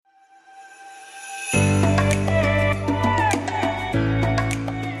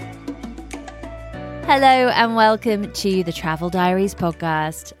Hello and welcome to the Travel Diaries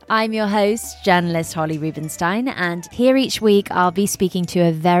podcast. I'm your host, journalist Holly Rubenstein, and here each week I'll be speaking to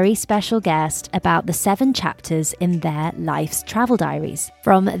a very special guest about the 7 chapters in their life's travel diaries.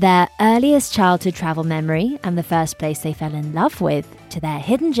 From their earliest childhood travel memory and the first place they fell in love with, to their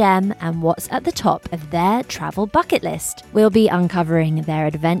hidden gem and what's at the top of their travel bucket list. We'll be uncovering their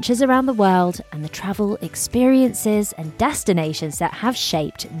adventures around the world and the travel experiences and destinations that have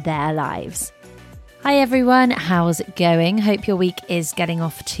shaped their lives. Hi everyone, how's it going? Hope your week is getting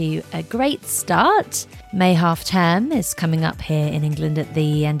off to a great start. May half term is coming up here in England at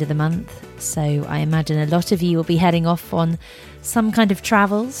the end of the month, so I imagine a lot of you will be heading off on some kind of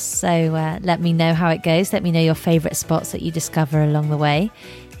travels, so let me know how it goes. Let me know your favourite spots that you discover along the way,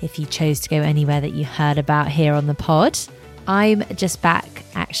 if you chose to go anywhere that you heard about here on the pod. I'm just back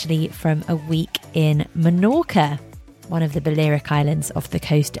actually from a week in Menorca, one of the Balearic Islands off the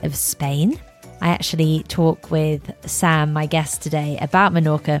coast of Spain. I actually talk with Sam, my guest today, about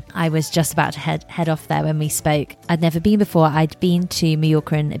Menorca. I was just about to head off there when we spoke. I'd never been before. I'd been to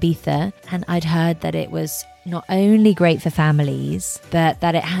Mallorca and Ibiza, and I'd heard that it was not only great for families, but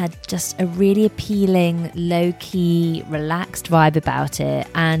that it had just a really appealing, low-key, relaxed vibe about it,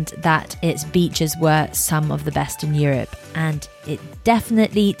 and that its beaches were some of the best in Europe. And it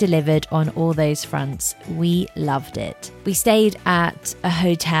definitely delivered on all those fronts. We loved it. We stayed at a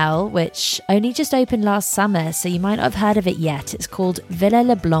hotel which only just opened last summer, so you might not have heard of it yet. It's called Villa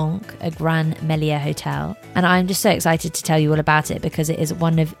LeBlanc, a Gran Melia hotel. And I'm just so excited to tell you all about it because it is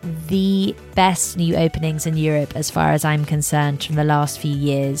one of the best new openings in Europe as far as I'm concerned from the last few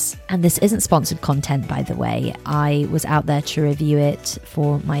years. And this isn't sponsored content, by the way. I was out there to review it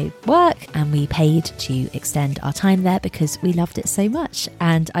for my work and we paid to extend our time there because we loved it so much.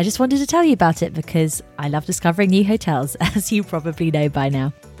 And I just wanted to tell you about it because I love discovering new hotels, as you probably know by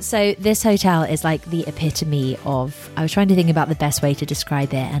now. So this hotel is like the epitome of, I was trying to think about the best way to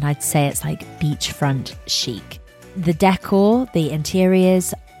describe it, and I'd say it's like beachfront chic. The decor, the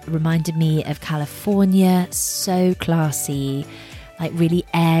interiors reminded me of California, so classy, like really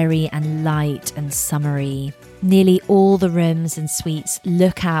airy and light and summery. Nearly all the rooms and suites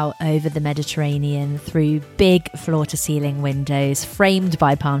look out over the Mediterranean through big floor-to-ceiling windows framed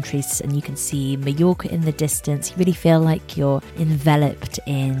by palm trees, and you can see Mallorca in the distance. You really feel like you're enveloped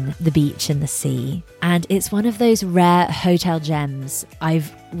in the beach and the sea. And it's one of those rare hotel gems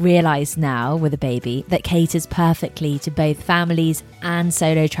I've realised now with a baby that caters perfectly to both families and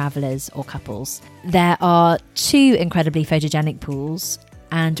solo travellers or couples. There are 2 incredibly photogenic pools,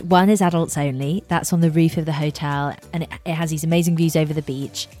 and one is adults only. That's on the roof of the hotel, and it has these amazing views over the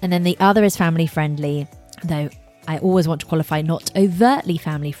beach. And then the other is family friendly, though I always want to qualify not overtly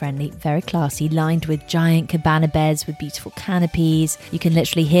family friendly, very classy, lined with giant cabana beds with beautiful canopies. You can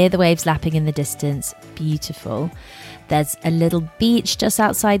literally hear the waves lapping in the distance. Beautiful. There's a little beach just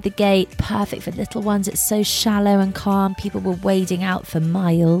outside the gate, perfect for little ones. It's so shallow and calm. People were wading out for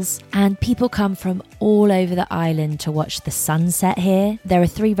miles. And people come from all over the island to watch the sunset here. There are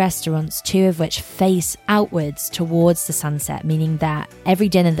 3 restaurants, 2 of which face outwards towards the sunset, meaning that every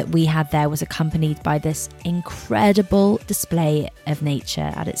dinner that we had there was accompanied by this incredible display of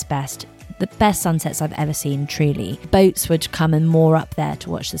nature at its best. The best sunsets I've ever seen, truly. Boats would come and moor up there to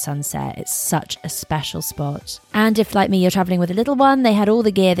watch the sunset. It's such a special spot. And if, like me, you're travelling with a little one, they had all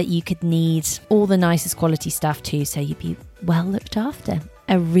the gear that you could need, all the nicest quality stuff too, so you'd be well looked after.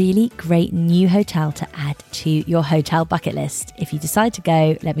 A really great new hotel to add to your hotel bucket list. If you decide to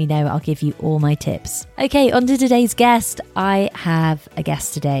go, let me know. I'll give you all my tips. Okay, on to today's guest. I have a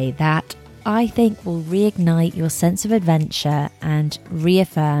guest today that I think will reignite your sense of adventure and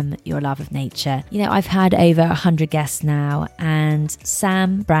reaffirm your love of nature. You know, I've had over 100 guests now, and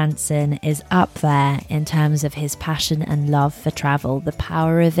Sam Branson is up there in terms of his passion and love for travel, the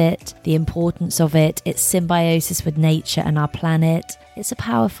power of it, the importance of it, its symbiosis with nature and our planet. It's a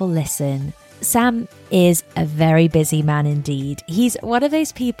powerful listen. Sam is a very busy man indeed. He's one of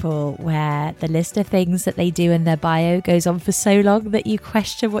those people where the list of things that they do in their bio goes on for so long that you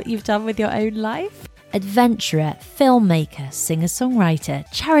question what you've done with your own life. Adventurer, filmmaker, singer-songwriter,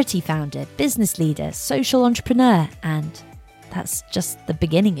 charity founder, business leader, social entrepreneur, and that's just the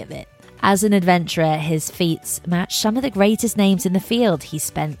beginning of it. As an adventurer, his feats match some of the greatest names in the field. He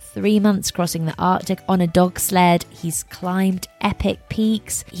spent 3 months crossing the Arctic on a dog sled. He's climbed epic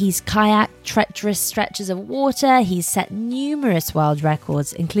peaks. He's kayaked treacherous stretches of water. He's set numerous world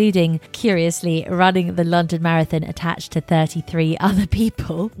records, including, curiously, running the London Marathon attached to 33 other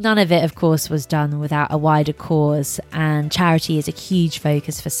people. None of it, of course, was done without a wider cause, and charity is a huge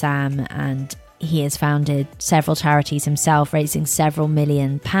focus for Sam, and He has founded several charities himself, raising several £1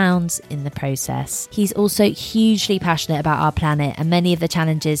 million in the process. He's also hugely passionate about our planet, and many of the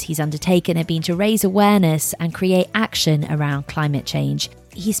challenges he's undertaken have been to raise awareness and create action around climate change.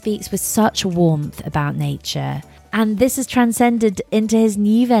 He speaks with such warmth about nature. And this has transcended into his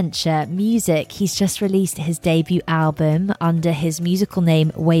new venture, music. He's just released his debut album under his musical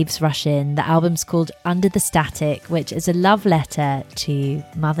name, Waves Rush In. The album's called Under the Static, which is a love letter to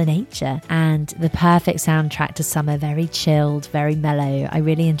Mother Nature and the perfect soundtrack to summer, very chilled, very mellow. I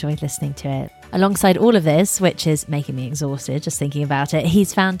really enjoyed listening to it. Alongside all of this, which is making me exhausted just thinking about it,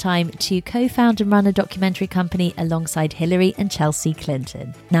 he's found time to co-found and run a documentary company alongside Hillary and Chelsea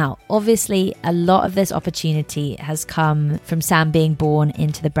Clinton. Now, obviously, a lot of this opportunity has come from Sam being born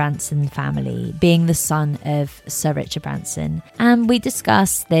into the Branson family, being the son of Sir Richard Branson. And we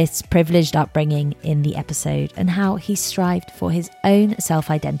discuss this privileged upbringing in the episode and how he strived for his own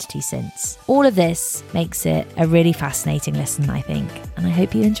self-identity since. All of this makes it a really fascinating listen, I think, and I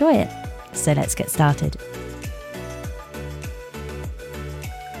hope you enjoy it. So let's get started.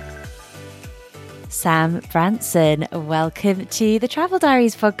 Sam Branson, welcome to the Travel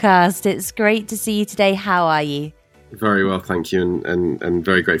Diaries podcast. It's great to see you today. How are you? Very well, thank you, and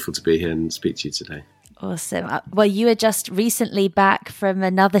very grateful to be here and speak to you today. Awesome. Well, you were just recently back from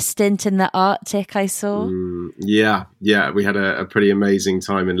another stint in the Arctic, I saw. Yeah. We had a pretty amazing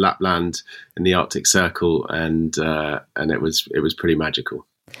time in Lapland in the Arctic Circle, and it was pretty magical.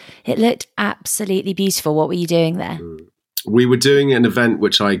 It looked absolutely beautiful. What were you doing there? We were doing an event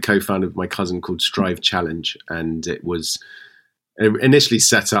which I co-founded with my cousin called Strive Challenge, and it was initially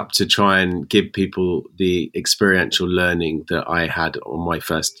set up to try and give people the experiential learning that I had on my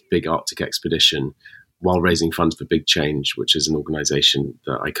first big Arctic expedition while raising funds for Big Change, which is an organization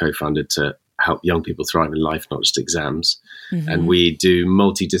that I co-founded to help young people thrive in life, not just exams. Mm-hmm. And we do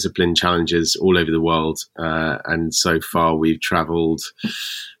multidiscipline challenges all over the world. And so far we've traveled, I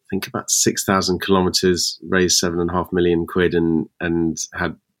think, about 6,000 kilometers, raised £7.5 million and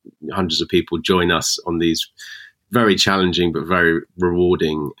had hundreds of people join us on these very challenging but very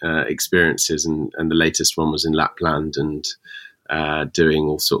rewarding experiences. And the latest one was in Lapland and doing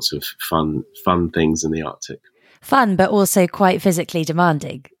all sorts of fun things in the Arctic. Fun, but also quite physically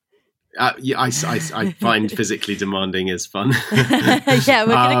demanding. Yeah, I find physically demanding is fun. Yeah,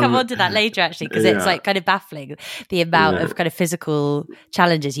 we're going to come on to that later, actually, because it's like kind of baffling the amount of kind of physical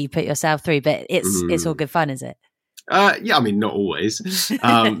challenges you put yourself through. But it's all good fun, is it? Yeah, I mean, not always,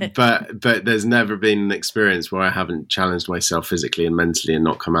 but there's never been an experience where I haven't challenged myself physically and mentally and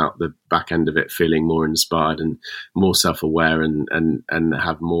not come out the back end of it feeling more inspired and more self-aware and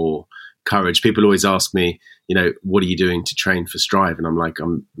have more courage. People always ask me, what are you doing to train for Strive? And I'm like,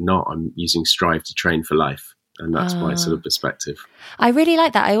 I'm using Strive to train for life. And that's my sort of perspective. I really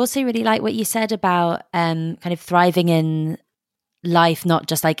like that. I also really like what you said about kind of thriving in life, not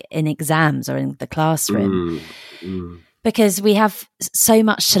just like in exams or in the classroom, because we have so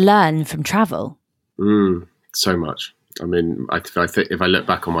much to learn from travel. So much. I mean, I think if I look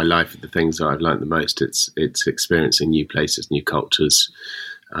back on my life, the things that I've learned the most, it's experiencing new places, new cultures,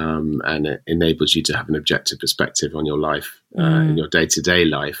 and it enables you to have an objective perspective on your life, in your day-to-day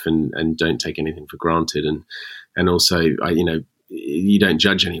life, and don't take anything for granted. And also, you don't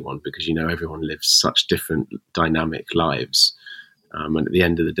judge anyone because everyone lives such different dynamic lives. And at the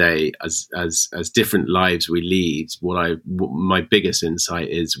end of the day, as different lives we lead, my biggest insight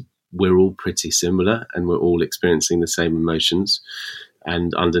is we're all pretty similar and we're all experiencing the same emotions.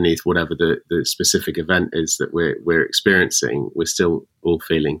 And underneath whatever the specific event is that we're experiencing, we're still all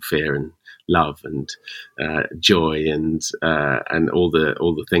feeling fear and love and joy and all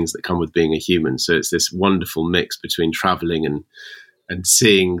the things that come with being a human. So it's this wonderful mix between traveling and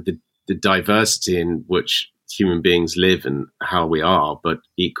seeing the diversity in which human beings live and how we are, but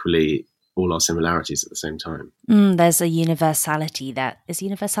equally all our similarities at the same time. There's a universality is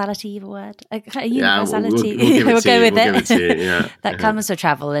universality a word? A universality. Yeah, we'll go with it. Yeah. That comes with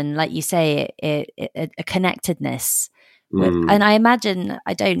travel, and like you say, a connectedness. And I imagine,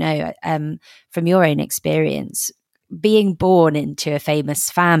 I don't know, from your own experience, being born into a famous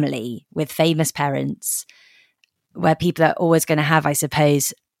family with famous parents, where people are always going to have, I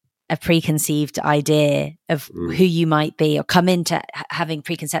suppose, a preconceived idea of who you might be, or come into having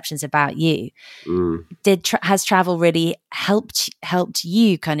preconceptions about you. Has travel really helped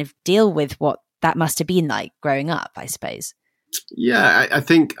you kind of deal with what that must have been like growing up, I suppose? Yeah, I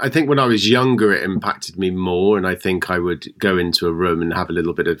think when I was younger, it impacted me more. And I think I would go into a room and have a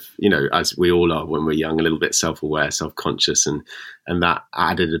little bit of, as we all are when we're young, a little bit self-aware, self-conscious. And that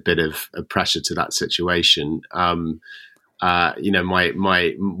added a bit of pressure to that situation.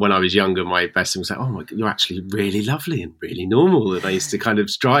 when I was younger, my best friend was like, "Oh my God, you're actually really lovely and really normal." And I used to kind of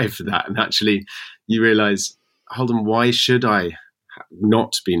strive for that. And actually, you realise, hold on, why should I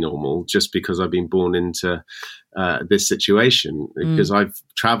not be normal just because I've been born into this situation? Because I've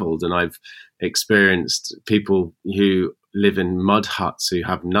travelled and I've experienced people who live in mud huts, who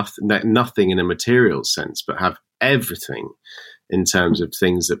have nothing in a material sense, but have everything in terms of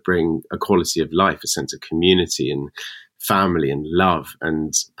things that bring a quality of life, a sense of community and family and love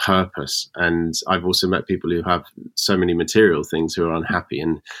and purpose. And I've also met people who have so many material things who are unhappy,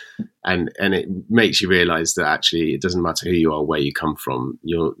 and it makes you realize that actually it doesn't matter who you are, where you come from,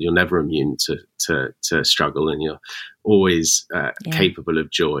 you're never immune to struggle, and you're always capable of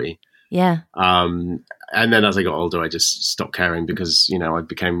joy. Yeah. And then as I got older, I just stopped caring, because, I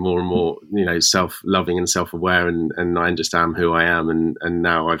became more and more, self-loving and self-aware, and I understand who I am. And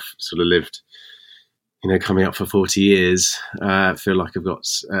now I've sort of lived, coming up for 40 years, I feel like I've got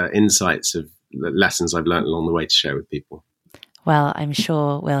insights of the lessons I've learned along the way to share with people. Well, I'm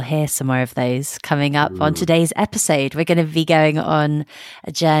sure we'll hear some more of those coming up on today's episode. We're going to be going on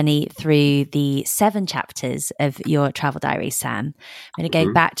a journey through the 7 chapters of your travel diary, Sam. I'm going to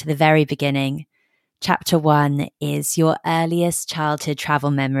go back to the very beginning. Chapter 1 is your earliest childhood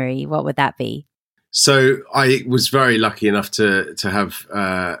travel memory. What would that be? So I was very lucky enough to have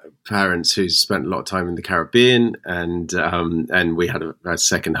parents who spent a lot of time in the Caribbean, and we had a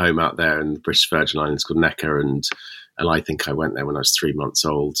second home out there in the British Virgin Islands called Necker, and I think I went there when I was 3 months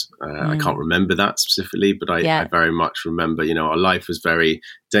old. I can't remember that specifically, but I very much remember, our life was very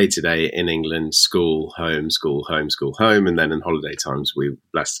day to day in England: school, home, school, home, school, home, and then in holiday times we were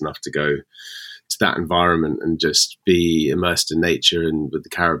blessed enough to go to that environment and just be immersed in nature and with the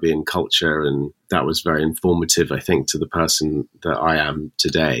Caribbean culture. And that was very informative, I think, to the person that I am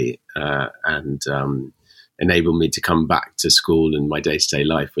today, and enabled me to come back to school and my day-to-day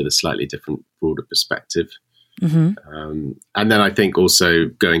life with a slightly different, broader perspective. And then I think also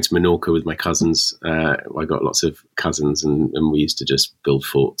going to Menorca with my cousins. I got lots of cousins, and we used to just build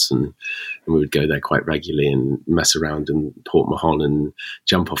forts, and we would go there quite regularly and mess around in Port Mahon and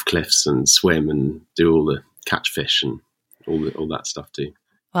jump off cliffs and swim and do all the catch fish and all that stuff too.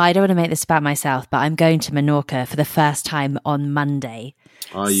 Well, I don't want to make this about myself, but I'm going to Menorca for the first time on Monday.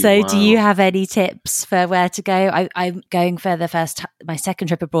 Wow. Do you have any tips for where to go? I'm going for my second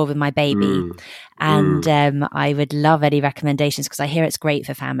trip abroad with my baby, and I would love any recommendations, because I hear it's great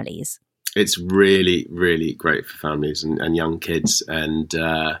for families. It's really, really great for families and young kids. And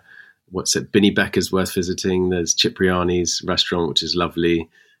what's it? Binny Becker's worth visiting. There's Cipriani's restaurant, which is lovely.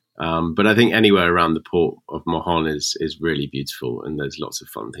 But I think anywhere around the port of Mahon is really beautiful, and there's lots of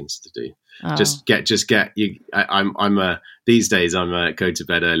fun things to do. Oh. These days I'm a go to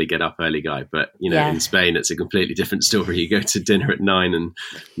bed early, get up early guy. But in Spain it's a completely different story. You go to dinner at 9 and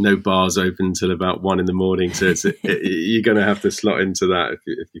no bars open till about 1 a.m. So you're going to have to slot into that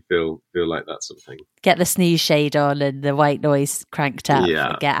if you feel like that sort of thing. Get the snooze shade on and the white noise cranked up.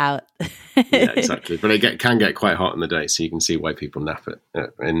 Yeah. Get out. Yeah, exactly. But it can get quite hot in the day, so you can see why people nap it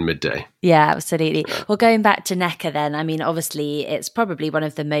in midday. Yeah, absolutely. Yeah. Well, going back to Necker then, I mean, obviously it's probably one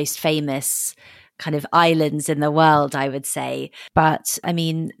of the most famous kind of islands in the world, I would say. But I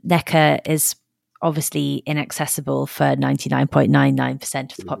mean, Necker is obviously inaccessible for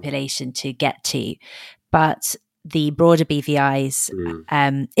 99.99% of the population to get to. But the broader BVIs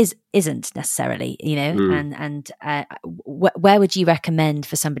isn't necessarily, and where would you recommend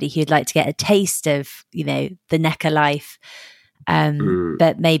for somebody who'd like to get a taste of, the Necker life,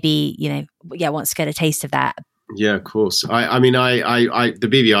 but maybe, wants to get a taste of that? Yeah, of course. I mean, the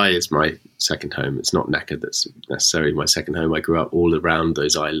BVI is my second home. It's not Necker that's necessarily my second home. I grew up all around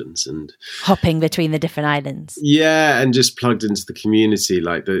those islands and hopping between the different islands. Yeah, and just plugged into the community.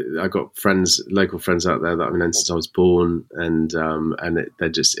 Like I got local friends out there that I've known since I was born, and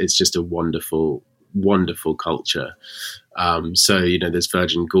it's just a wonderful, wonderful culture. So there's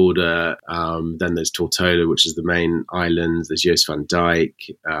Virgin Gorda, then there's Tortola, which is the main island. There's Jost van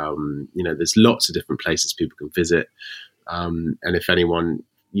Dyke. There's lots of different places people can visit. And if anyone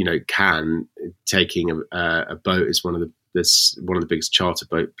can, taking a boat is one of the biggest charter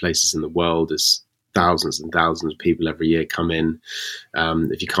boat places in the world. There's thousands and thousands of people every year come in.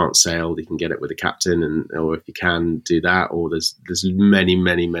 If you can't sail, you can get it with a captain, or if you can do that, or there's many,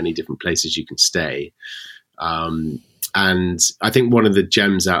 many, many different places you can stay. And I think one of the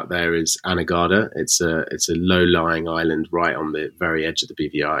gems out there is Anegada. It's a low-lying island right on the very edge of the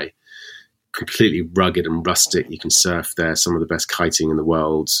BVI, completely rugged and rustic. You can surf there, some of the best kiting in the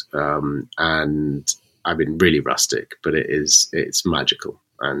world, and I mean really rustic, but it's magical.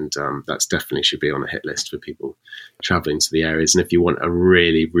 and that's definitely should be on a hit list for people traveling to the areas. And if you want a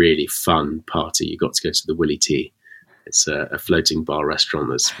really, really fun party, you got to go to the Willie T. It's a floating bar restaurant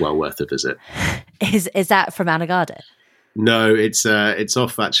that's well worth a visit. Is that from Anegada? No, it's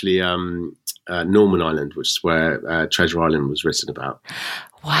off actually Norman Island, which is where Treasure Island was written about.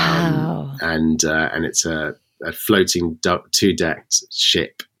 Wow. And it's a floating 2-decked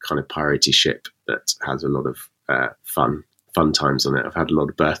ship, kind of piratey ship that has a lot of fun times on it. I've had a lot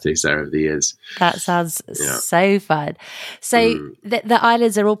of birthdays there over the years. That sounds so fun. So the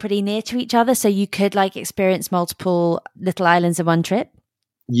islands are all pretty near to each other, so you could like experience multiple little islands in one trip?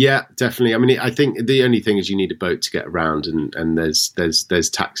 Yeah, definitely. I mean, I think the only thing is you need a boat to get around, and there's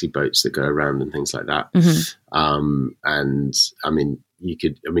taxi boats that go around and things like that. Mm-hmm. And I mean,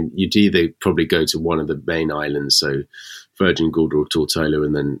 you'd either probably go to one of the main islands, so Virgin Gorda or Tortola,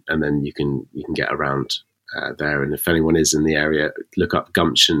 and then you can get around there. And if anyone is in the area, look up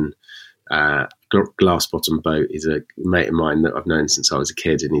Gumption Glass Bottom Boat. He's a mate of mine that I've known since I was a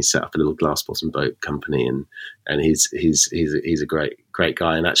kid, and he's set up a little glass bottom boat company, and he's a great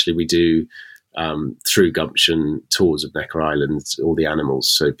guy. And actually, we do through Gumption tours of Necker Island, all the animals,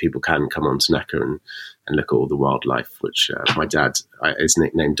 so people can come onto Necker and look at all the wildlife, which my dad is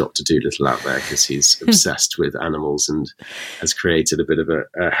nicknamed Dr. Dolittle out there because he's obsessed with animals and has created a bit of a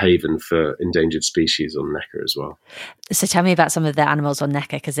haven for endangered species on Necker as well. So tell me about some of the animals on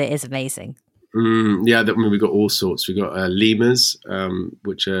Necker, because it is amazing. We've got all sorts. We've got lemurs,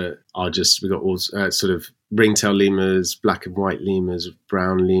 which we got all sort of ringtail lemurs, black and white lemurs,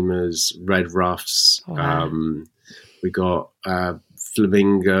 brown lemurs, red ruffs. Wow. We got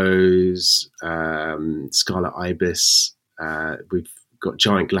flamingos, scarlet ibis. We've got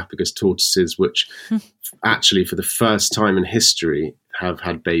giant Galapagos tortoises, which actually for the first time in history have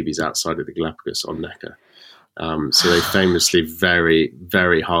had babies outside of the Galapagos on Necker. So they famously very,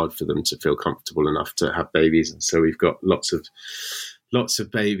 very hard for them to feel comfortable enough to have babies. And so we've got lots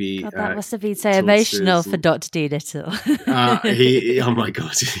of baby. God, that must have been so emotional for Dr. Dolittle. Oh my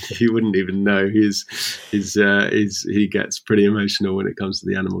God, he wouldn't even know. He gets pretty emotional when it comes to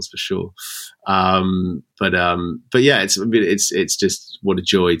the animals for sure. But yeah, it's just what a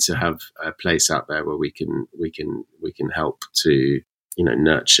joy to have a place out there where we can help to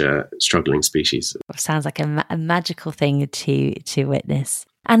nurture struggling species. Sounds like a magical thing to witness.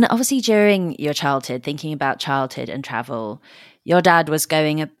 And obviously during your childhood, thinking about childhood and travel, your dad was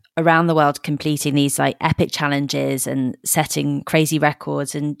going around the world completing these like epic challenges and setting crazy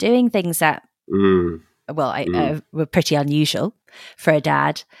records and doing things that were pretty unusual for a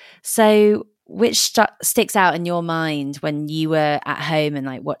dad. So which sticks out in your mind when you were at home and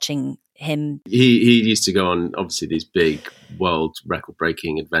like watching him? He used to go on obviously these big world record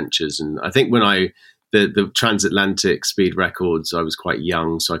breaking adventures, and I think when the transatlantic speed records, I was quite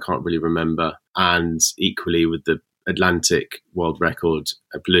young, so I can't really remember. And equally with the Atlantic world record,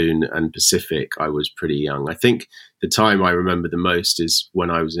 balloon and Pacific, I was pretty young. I think the time I remember the most is when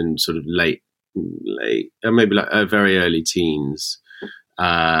I was in sort of late, maybe like very early teens,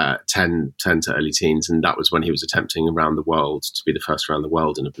 10 to early teens, and that was when he was attempting around the world to be the first around the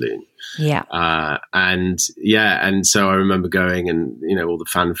world in a balloon. And so I remember going and all the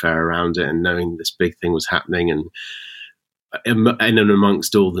fanfare around it and knowing this big thing was happening, and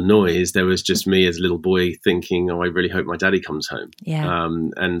amongst all the noise there was just me as a little boy thinking, I really hope my daddy comes home.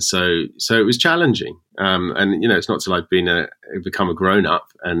 And so it was challenging, and it's not till I've become a grown up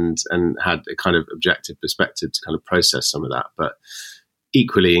and had a kind of objective perspective to kind of process some of that, but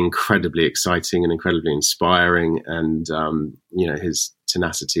equally incredibly exciting and incredibly inspiring. And his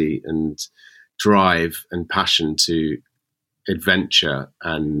tenacity and drive and passion to adventure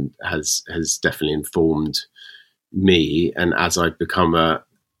and has definitely informed me. And as I've become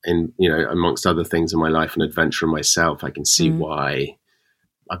amongst other things in my life, an adventurer myself, I can see why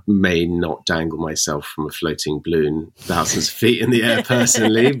I may not dangle myself from a floating balloon thousands of feet in the air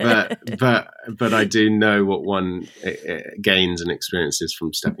personally, but I do know what one gains and experiences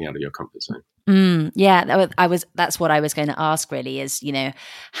from stepping out of your comfort zone. That's what I was going to ask really, is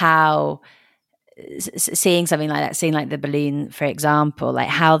how seeing something like that, seeing like the balloon, for example, like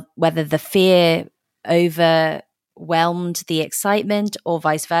whether the fear overwhelmed the excitement or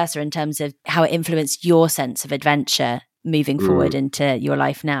vice versa, in terms of how it influenced your sense of adventure moving forward into your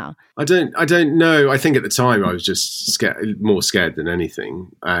life now. I don't know. I think at the time I was just more scared than anything,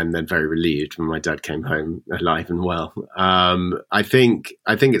 and then very relieved when my dad came home alive and well. I think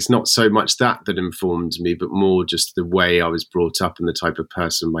it's not so much that informed me, but more just the way I was brought up and the type of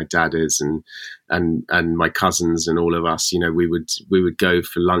person my dad is, and and my cousins and all of us, we would go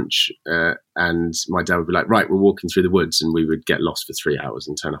for lunch, and my dad would be like, right, we're walking through the woods, and we would get lost for 3 hours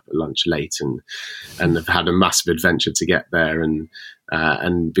and turn up at lunch late, and have had a massive adventure to get there. And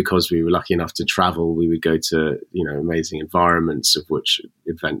because we were lucky enough to travel, we would go to, amazing environments, of which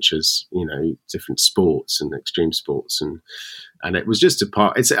adventures, different sports and extreme sports. And it was just a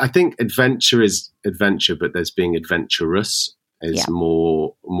part. I think adventure is adventure, but there's being adventurous is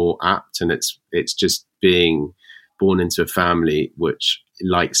more apt. And it's just being born into a family which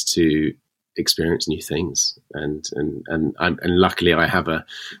likes to experience new things. And luckily I have a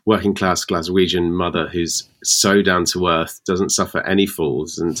working class Glaswegian mother who's so down to earth, doesn't suffer any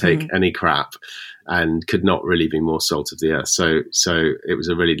falls and take any crap, and could not really be more salt of the earth. So it was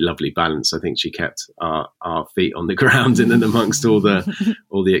a really lovely balance. I think she kept our feet on the ground in and amongst all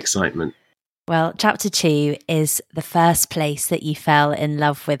the excitement. Well, chapter 2 is the first place that you fell in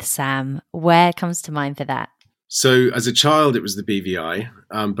love with Sam. Where comes to mind for that? So as a child, it was the BVI.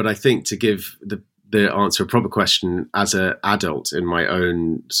 But I think to give the answer a proper question, as an adult in my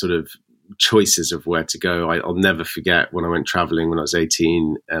own sort of choices of where to go, I'll never forget when I went traveling when I was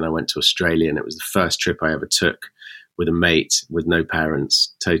 18 and I went to Australia, and it was the first trip I ever took with a mate, with no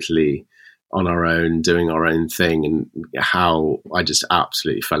parents, totally on our own, doing our own thing, and how I just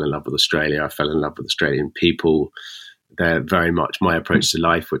absolutely fell in love with Australia. I fell in love with Australian people. They're very much my approach to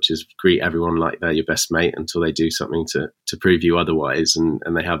life, which is greet everyone like they're your best mate until they do something to prove you otherwise. And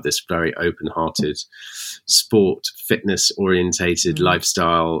they have this very open-hearted, sport, fitness orientated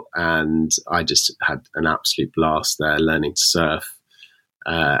lifestyle. And I just had an absolute blast there learning to surf.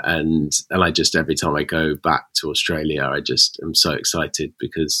 And I just, every time I go back to Australia, I just am so excited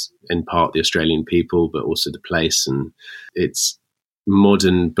because in part the Australian people, but also the place, and it's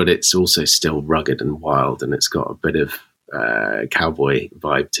modern, but it's also still rugged and wild, and it's got a bit of cowboy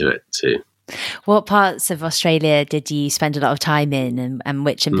vibe to it too. What parts of Australia did you spend a lot of time in, and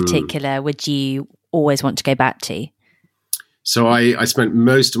which in particular would you always want to go back to? So I spent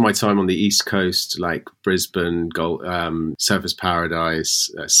most of my time on the East Coast, like Brisbane, Surfers Paradise,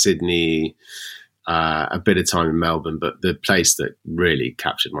 Sydney, a bit of time in Melbourne. But the place that really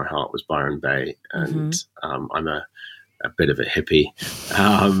captured my heart was Byron Bay. And I'm a bit of a hippie.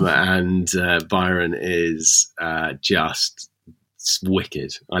 And Byron is just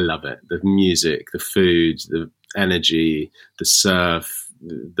wicked. I love it. The music, the food, the energy, the surf,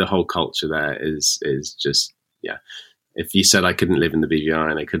 the whole culture there is just, yeah. If you said I couldn't live in the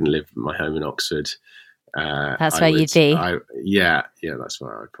BVI and I couldn't live in my home in Oxford, that's where you'd be. Yeah, that's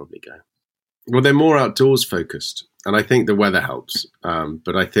where I would probably go. Well, they're more outdoors focused, and I think the weather helps.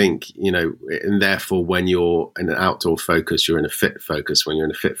 But I think, and therefore when you're in an outdoor focus, you're in a fit focus. When you're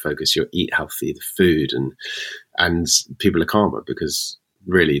in a fit focus, you eat healthy, the food, and people are calmer, because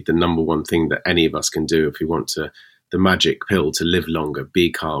really the number one thing that any of us can do if we want to, the magic pill to live longer, be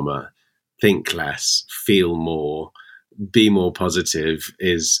calmer, think less, feel more, be more positive,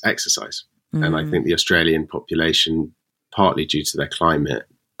 is exercise. And I think the Australian population, partly due to their climate,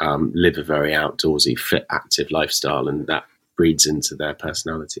 live a very outdoorsy, fit, active lifestyle, and that breeds into their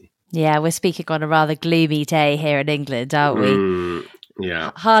personality. Yeah, we're speaking on a rather gloomy day here in England, aren't we?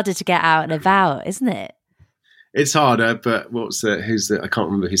 Yeah. Harder to get out and about, isn't it? It's harder, but I can't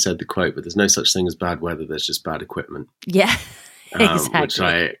remember who said the quote, but there's no such thing as bad weather, there's just bad equipment. Yeah.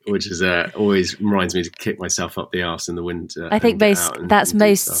 Exactly. Which is always reminds me to kick myself up the arse in the winter. I think that's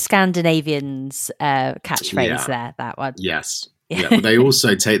most Scandinavians' catchphrase there, that one. Yes. Yeah, but they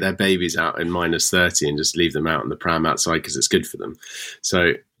also take their babies out in -30 and just leave them out in the pram outside because it's good for them.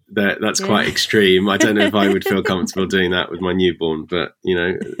 So that's quite extreme. I don't know if I would feel comfortable doing that with my newborn, but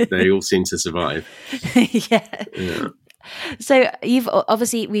they all seem to survive. Yeah. So you've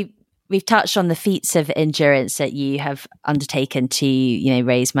obviously We've touched on the feats of endurance that you have undertaken to,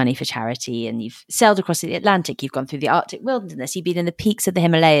 raise money for charity, and you've sailed across the Atlantic, you've gone through the Arctic wilderness, you've been in the peaks of the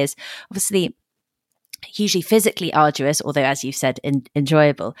Himalayas, obviously hugely physically arduous, although, as you've said,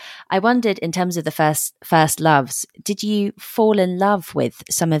 enjoyable. I wondered, in terms of the first loves, did you fall in love with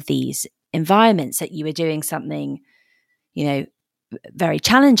some of these environments that you were doing something, very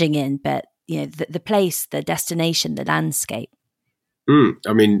challenging in, but, the place, the destination, the landscape?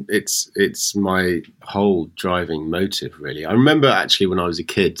 I mean, it's my whole driving motive, really. I remember actually when I was a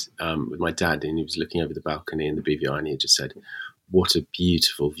kid with my dad, and he was looking over the balcony in the BVI, and he just said, "What a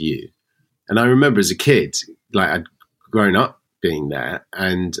beautiful view." And I remember as a kid, like I'd grown up being there,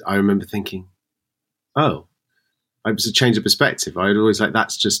 and I remember thinking, oh, it was a change of perspective. I'd always like,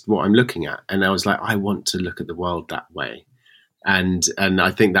 that's just what I'm looking at. And I was like, I want to look at the world that way. And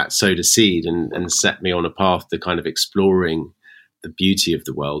I think that sowed a seed and set me on a path to kind of exploring the beauty of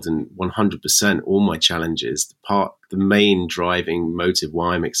the world. And 100%, all my challenges, the main driving motive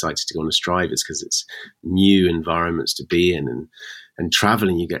why I'm excited to go on a strive is because it's new environments to be in, and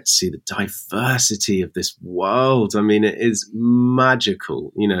traveling, you get to see the diversity of this world. I mean, it is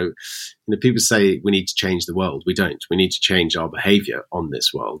magical. People say we need to change the world. We don't. We need to change our behavior on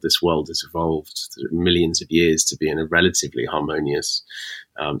this world. This world has evolved through millions of years to be in a relatively harmonious,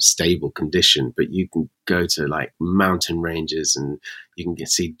 stable condition. But you can go to like mountain ranges, and you can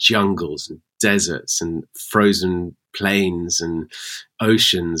see jungles and deserts and frozen plains and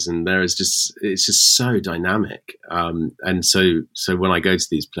oceans, and it's just so dynamic. And so when I go to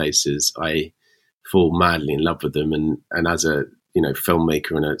these places, I fall madly in love with them. And as a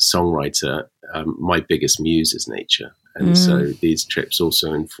filmmaker and a songwriter, my biggest muse is nature. And so these trips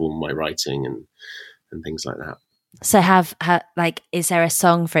also inform my writing and things like that. So is there a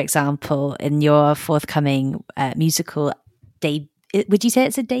song, for example, in your forthcoming musical debut? Would you say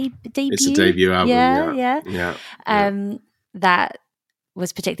it's a debut? It's a debut album. Yeah. That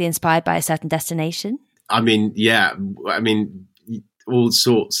was particularly inspired by a certain destination. I mean, all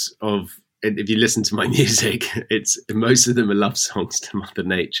sorts of. If you listen to my music, most of them are love songs to Mother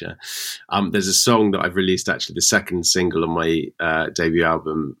Nature. There's a song that I've released, actually the second single on my debut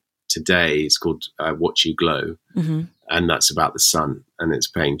album today. It's called "Watch You Glow," and that's about the sun, and it's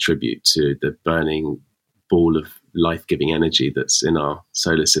paying tribute to the burning ball of life-giving energy that's in our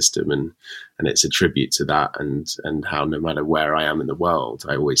solar system, and it's a tribute to that, and how no matter where I am in the world,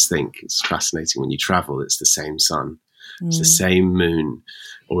 I always think it's fascinating when you travel, it's the same sun, it's the same moon,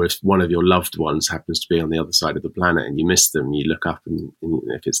 or if one of your loved ones happens to be on the other side of the planet and you miss them, you look up and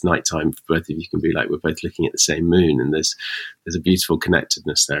if it's nighttime for both of you, can be like, we're both looking at the same moon, and there's a beautiful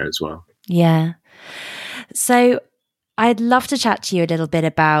connectedness there as well. Yeah. So I'd love to chat to you a little bit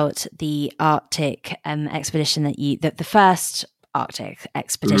about the Arctic expedition the first Arctic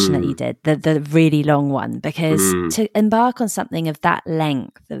expedition that you did, the really long one, because to embark on something of that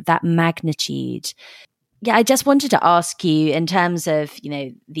length, of that magnitude. Yeah, I just wanted to ask you in terms of,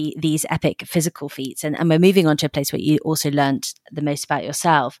 these epic physical feats, and we're moving on to a place where you also learnt the most about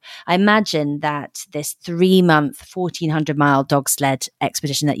yourself. I imagine that this 3-month, 1,400-mile dog sled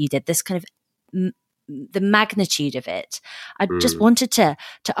expedition that you did, this kind of the magnitude of it, I just wanted to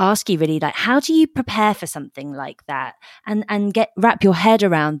ask you really, like, how do you prepare for something like that, and wrap your head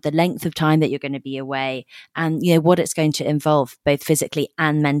around the length of time that you're going to be away, and what it's going to involve both physically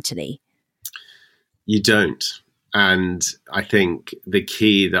and mentally? You don't. And I think the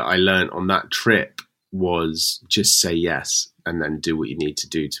key that I learned on that trip was just say yes, and then do what you need to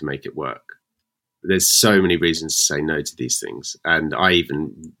do to make it work. There's so many reasons to say no to these things. And I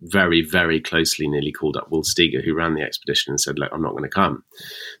even very, very closely nearly called up Will Steger, who ran the expedition, and said, look, I'm not going to come.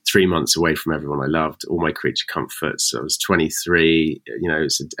 3 months away from everyone I loved, all my creature comforts. I was 23,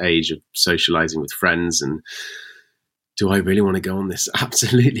 it's an age of socializing with friends. And do I really want to go on this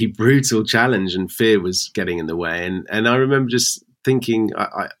absolutely brutal challenge? And fear was getting in the way. And I remember just thinking,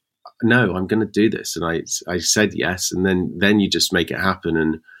 no, I'm going to do this. And I said yes. And then you just make it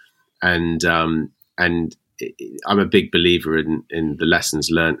happen. And I'm a big believer in the lessons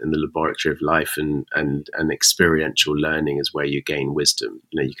learned in the laboratory of life, and experiential learning is where you gain wisdom.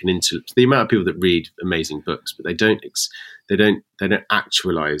 You can the amount of people that read amazing books, but they don't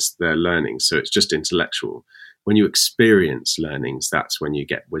actualize their learning. So it's just intellectual. When you experience learnings, that's when you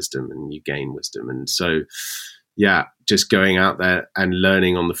get wisdom and you gain wisdom. And so, yeah, just going out there and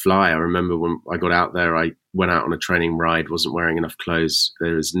learning on the fly. I remember when I got out there, I went out on a training ride, wasn't wearing enough clothes.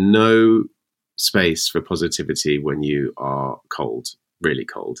 There is no space for positivity when you are cold, really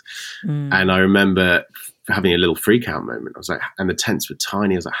cold. And I remember having a little freak out moment. I was like, and the tents were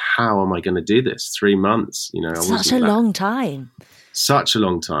tiny. I was like, how am I going to do this? 3 months, Such a long time. Such a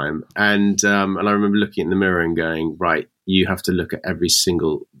long time. And I remember looking in the mirror and going, right, you have to look at every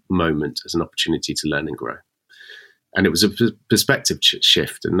single moment as an opportunity to learn and grow. And it was a perspective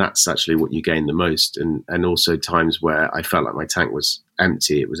shift. And that's actually what you gain the most. And also times where I felt like my tank was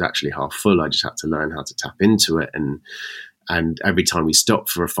empty, it was actually half full. I just had to learn how to tap into it. And every time we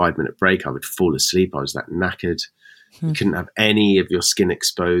stopped for a 5-minute break, I would fall asleep. I was that knackered. You couldn't have any of your skin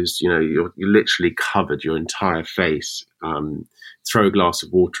exposed. You're literally covered your entire face. Throw a glass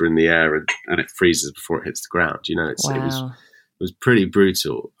of water in the air and it freezes before it hits the ground. It was pretty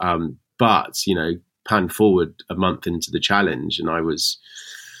brutal. But pan forward a month into the challenge, and I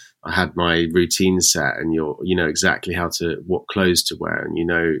had my routine set, and you know exactly what clothes to wear, and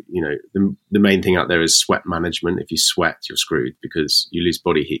the main thing out there is sweat management. If you sweat, you're screwed, because you lose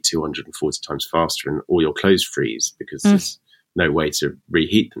body heat 240 times faster, and all your clothes freeze because there's no way to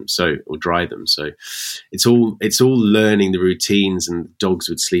reheat them, or dry them. So it's all learning the routines. And dogs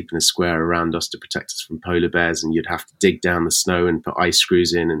would sleep in a square around us to protect us from polar bears, and you'd have to dig down the snow and put ice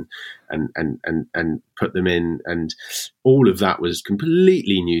screws in and put them in, and all of that was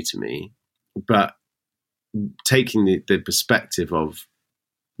completely new to me. But taking the perspective of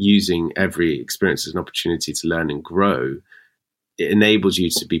using every experience as an opportunity to learn and grow, it enables you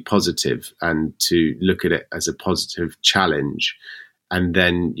to be positive and to look at it as a positive challenge. And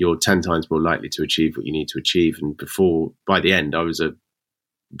then you're 10 times more likely to achieve what you need to achieve. And by the end, I was a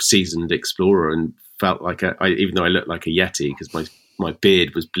seasoned explorer and felt like even though I looked like a Yeti because my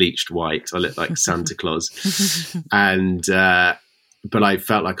beard was bleached white, I looked like Santa Claus. And, but I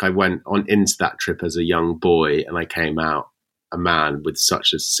felt like I went on into that trip as a young boy, and I came out a man with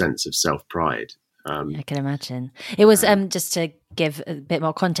such a sense of self-pride. I can imagine. It was just to give a bit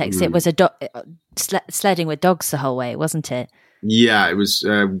more context. It was sledding with dogs the whole way, wasn't it? Yeah, it was.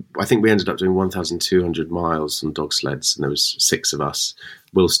 I think we ended up doing 1,200 miles on dog sleds, and there was 6 of us.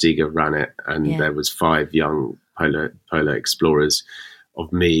 Will Steger ran it, and there was 5 young polar explorers.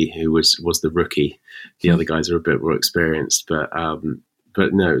 Of me, who was the rookie. The other guys are a bit more experienced, but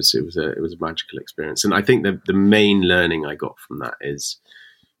no, it was a magical experience. And I think the main learning I got from that is,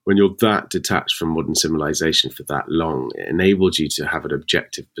 when you're that detached from modern civilization for that long, it enables you to have an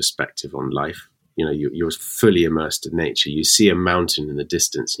objective perspective on life. You know, you're fully immersed in nature. You see a mountain in the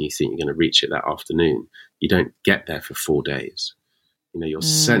distance and you think you're going to reach it that afternoon. You don't get there for 4 days. You know, your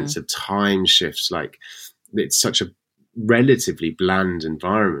sense of time shifts. Like, it's such a relatively bland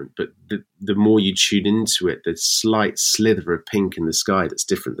environment, but the more you tune into it, the slight slither of pink in the sky that's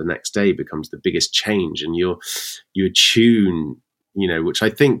different the next day becomes the biggest change. And you attune, you know, which I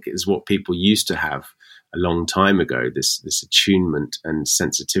think is what people used to have a long time ago, this attunement and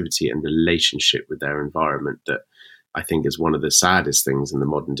sensitivity and relationship with their environment, that I think is one of the saddest things in the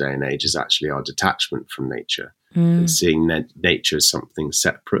modern day and age, is actually our detachment from nature and seeing nature as something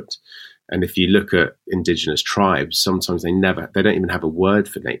separate. And if you look at indigenous tribes, sometimes they don't even have a word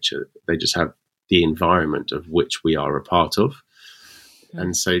for nature. They just have the environment of which we are a part of.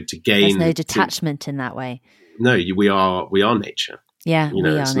 And so to gain... There's no detachment in that way. No, we are nature. Yeah, you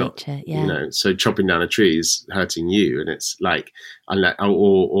know, we are not, nature. Yeah, you know, so chopping down a tree is hurting you, and it's like,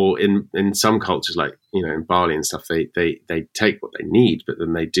 or in some cultures, like, you know, in Bali and stuff, they take what they need, but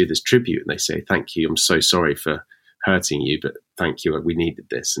then they do this tribute and they say, "Thank you, I'm so sorry for hurting you, but thank you, we needed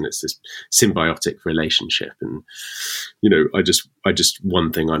this." And it's this symbiotic relationship. And, you know, I just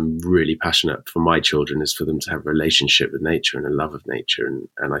one thing I'm really passionate for my children is for them to have a relationship with nature and a love of nature,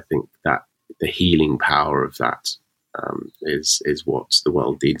 and I think that the healing power of that is what the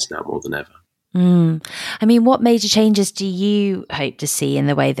world needs now more than ever. I mean, what major changes do you hope to see in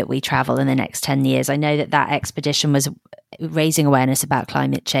the way that we travel in the next 10 years? I know that expedition was raising awareness about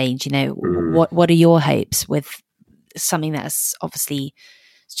climate change. You know, what are your hopes with something that's obviously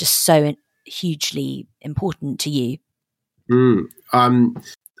just so hugely important to you?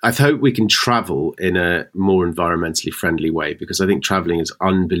 I hope we can travel in a more environmentally friendly way, because I think traveling is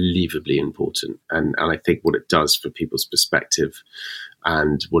unbelievably important. And I think what it does for people's perspective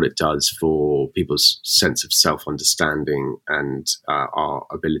and what it does for people's sense of self-understanding and our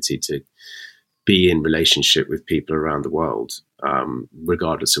ability to be in relationship with people around the world,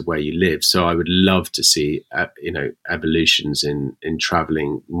 regardless of where you live. So I would love to see, evolutions in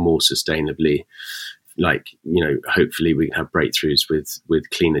traveling more sustainably. Like, you know, hopefully we can have breakthroughs with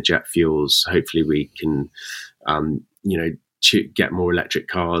cleaner jet fuels. Hopefully we can, get more electric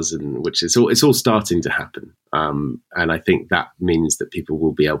cars, and it's all starting to happen. And I think that means that people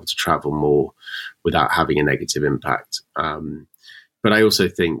will be able to travel more without having a negative impact. But I also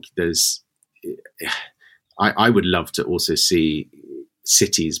think I would love to also see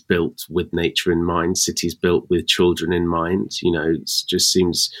cities built with nature in mind, cities built with children in mind. You know, it just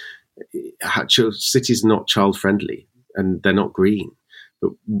seems cities are not child friendly and they're not green,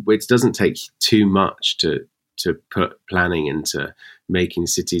 but it doesn't take too much to put planning into making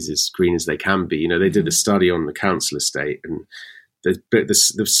cities as green as they can be. You know, they did a study on the council estate, and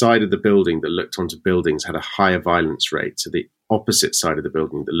the side of the building that looked onto buildings had a higher violence rate to the opposite side of the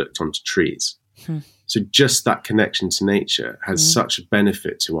building that looked onto trees. So just that connection to nature has such a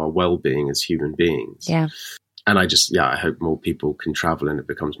benefit to our well-being as human beings. Yeah. And I hope more people can travel and it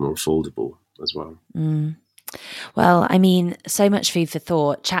becomes more affordable as well. Well, I mean, so much food for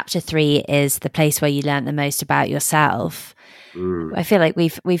thought. Chapter 3 is the place where you learn the most about yourself. I feel like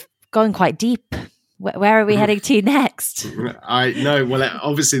we've gone quite deep. Where are we heading to next? I know. Well,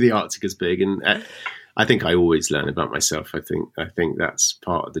 obviously the Arctic is big, and I think I always learn about myself. I think that's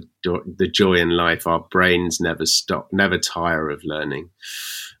part of the joy in life. Our brains never tire of learning.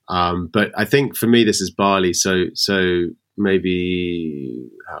 But I think for me, this is Bali. So maybe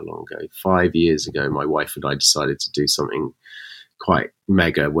how long ago? 5 years ago, my wife and I decided to do something quite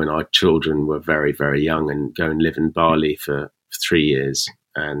mega when our children were very, very young, and go and live in Bali for 3 years.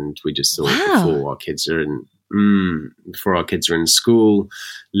 And we just thought, before our kids are in school,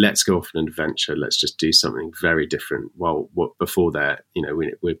 let's go off on an adventure. Let's just do something very different. Well, before that,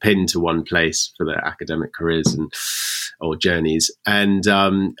 we're pinned to one place for their academic careers or journeys. And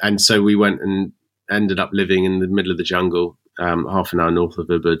so we went and ended up living in the middle of the jungle, half an hour north of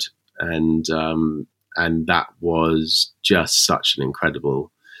Ubud. And that was just such an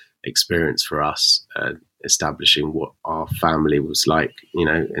incredible experience for us, establishing what our family was like,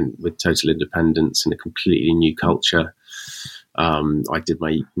 and with total independence and a completely new culture. I did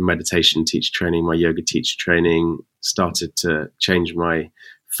my meditation teacher training, my yoga teacher training, started to change my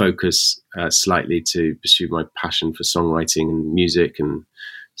focus slightly to pursue my passion for songwriting and music, and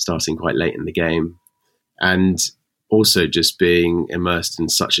starting quite late in the game. And also just being immersed in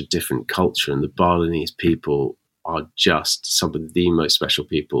such a different culture. And the Balinese people are just some of the most special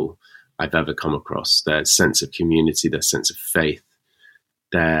people I've ever come across. Their sense of community, their sense of faith,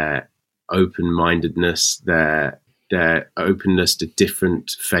 their open-mindedness, their openness to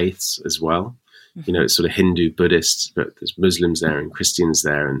different faiths as well. It's sort of Hindu, Buddhist, but there's Muslims there and Christians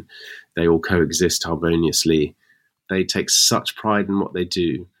there, and they all coexist harmoniously. They take such pride in what they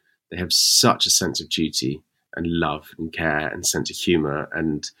do. They have such a sense of duty and love and care and sense of humor.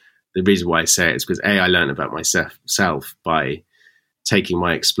 And the reason why I say it is because I learned about myself by taking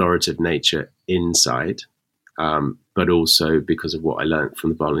my explorative nature inside, but also because of what I learned from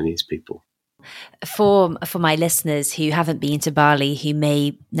the Balinese people. For my listeners who haven't been to Bali, who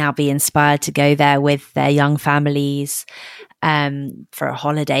may now be inspired to go there with their young families for a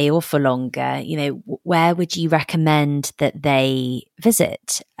holiday or for longer, where would you recommend that they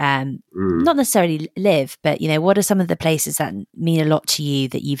visit? Not necessarily live, but what are some of the places that mean a lot to you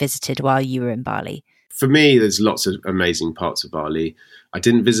that you visited while you were in Bali? For me, there's lots of amazing parts of Bali. I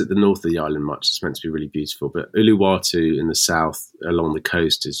didn't visit the north of the island much. It's meant to be really beautiful. But Uluwatu in the south along the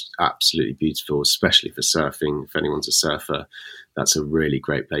coast is absolutely beautiful, especially for surfing. If anyone's a surfer, that's a really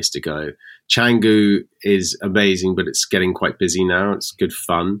great place to go. Canggu is amazing, but it's getting quite busy now. It's good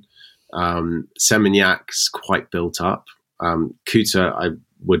fun. Seminanc's quite built up. Kuta, I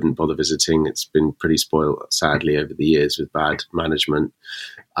wouldn't bother visiting. It's been pretty spoiled, sadly, over the years with bad management.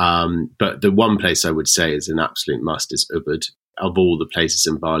 But the one place I would say is an absolute must is Ubud. Of all the places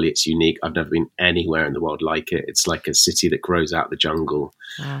in Bali, it's unique. I've never been anywhere in the world like it. It's like a city that grows out the jungle.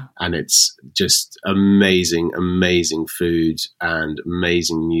 Wow. And it's just amazing, amazing food and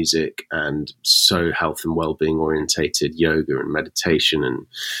amazing music, and so health and well-being orientated yoga and meditation,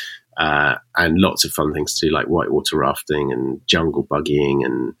 and lots of fun things to do, like whitewater rafting and jungle buggying,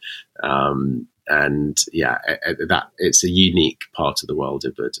 and that it's a unique part of the world,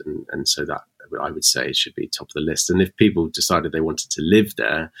 Ubud, and so that I would say should be top of the list. And if people decided they wanted to live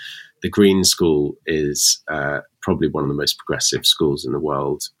there, the Green School is probably one of the most progressive schools in the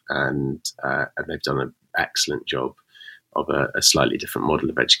world, and they've done an excellent job of a slightly different model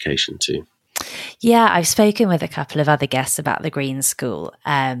of education too. Yeah, I've spoken with a couple of other guests about the Green School,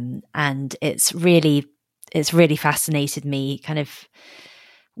 and it's really fascinated me kind of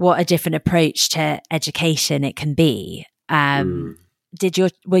what a different approach to education it can be. Were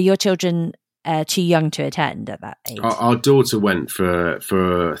your children too young to attend at that age? Our daughter went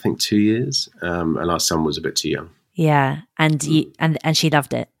for I think 2 years, and our son was a bit too young. Yeah, and and she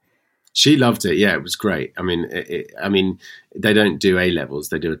loved it. She loved it. Yeah, it was great. I mean, they don't do A levels;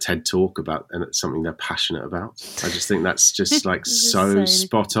 they do a TED talk about, and it's something they're passionate about. I just think that's just like so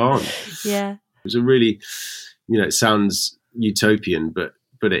spot on. Yeah, it was a really, it sounds utopian, but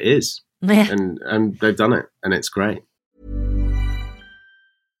it is. Yeah. And they've done it, and it's great.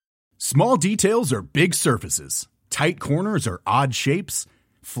 Small details are big surfaces. Tight corners are odd shapes.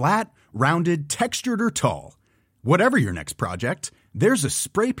 Flat, rounded, textured, or tall. Whatever your next project, there's a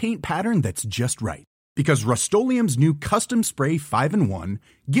spray paint pattern that's just right. Because Rust-Oleum's new Custom Spray 5-in-1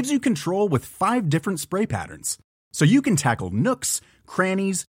 gives you control with 5 different spray patterns. So you can tackle nooks,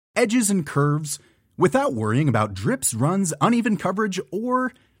 crannies, edges, and curves without worrying about drips, runs, uneven coverage,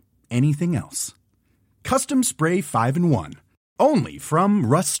 or anything else. Custom Spray 5-in-1. Only from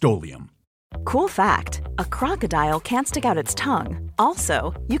Rust-Oleum. Cool fact, a crocodile can't stick out its tongue.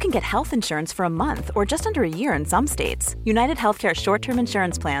 Also, you can get health insurance for a month or just under a year in some states. United Healthcare short-term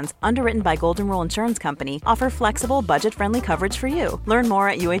insurance plans, underwritten by Golden Rule Insurance Company, offer flexible, budget-friendly coverage for you. Learn more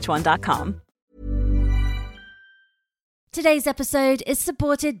at uh1.com. Today's episode is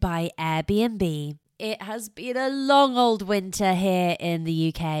supported by Airbnb. It has been a long old winter here in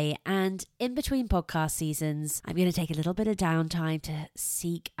the UK, and in between podcast seasons, I'm going to take a little bit of downtime to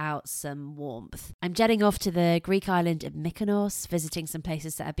seek out some warmth. I'm jetting off to the Greek island of Mykonos, visiting some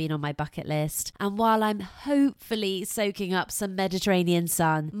places that have been on my bucket list. And while I'm hopefully soaking up some Mediterranean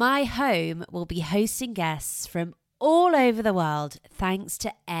sun, my home will be hosting guests from all over the world thanks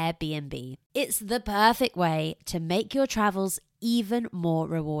to Airbnb. It's the perfect way to make your travels even more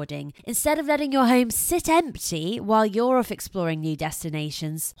rewarding. Instead of letting your home sit empty while you're off exploring new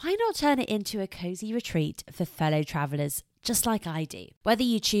destinations, why not turn it into a cozy retreat for fellow travelers just like I do? Whether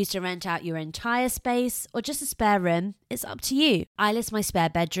you choose to rent out your entire space or just a spare room, it's up to you. I list my spare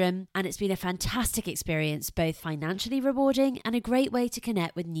bedroom, and it's been a fantastic experience, both financially rewarding and a great way to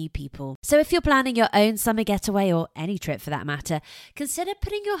connect with new people. So if you're planning your own summer getaway, or any trip for that matter, consider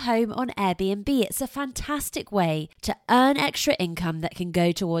putting your home on Airbnb. It's a fantastic way to earn extra income that can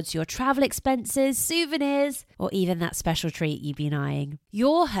go towards your travel expenses, souvenirs, or even that special treat you've been eyeing.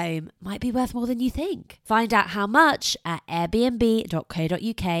 Your home might be worth more than you think. Find out how much at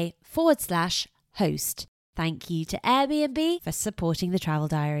airbnb.co.uk/host. Thank you to Airbnb for supporting the Travel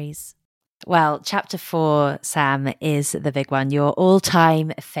Diaries. Well, chapter 4, Sam, is the big one. Your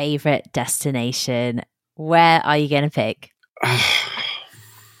all-time favourite destination. Where are you going to pick?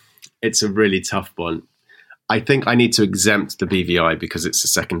 It's a really tough one. I think I need to exempt the BVI because it's a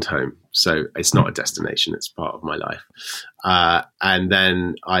second home. So it's not a destination. It's part of my life. And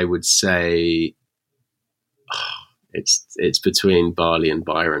then I would say it's between Bali and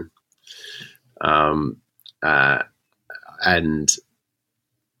Byron. And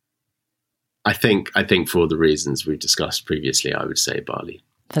I think for all the reasons we've discussed previously, I would say Bali.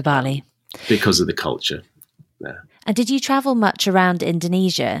 For Bali. Because of the culture there. And did you travel much around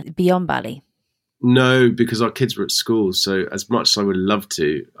Indonesia beyond Bali? No, because our kids were at school. So as much as I would love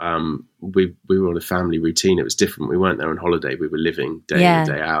to, we were on a family routine. It was different. We weren't there on holiday. We were living day in,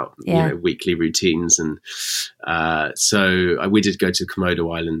 day out, weekly routines. And so we did go to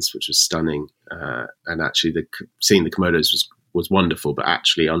Komodo Islands, which was stunning. And actually seeing the Komodos was wonderful, but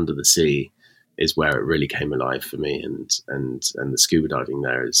actually under the sea is where it really came alive for me. And the scuba diving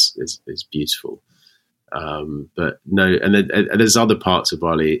there is beautiful. But no, and there's other parts of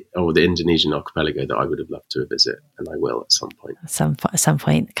Bali or the Indonesian archipelago that I would have loved to visit, and I will at some point. Some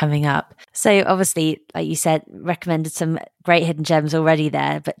point coming up. So obviously, like you said, recommended some great hidden gems already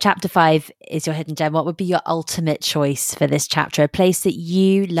there, but chapter 5 is your hidden gem. What would be your ultimate choice for this chapter? A place that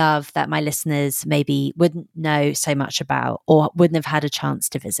you love that my listeners maybe wouldn't know so much about or wouldn't have had a chance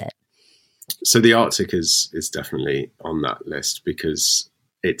to visit? So the Arctic is definitely on that list because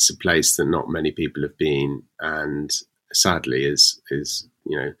it's a place that not many people have been, and sadly is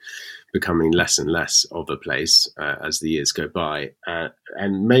becoming less and less of a place as the years go by,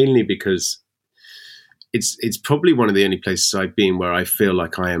 and mainly because it's probably one of the only places I've been where I feel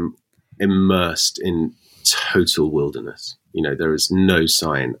like I am immersed in total wilderness. There is no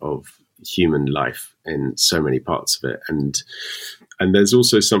sign of human life in so many parts of it, and there's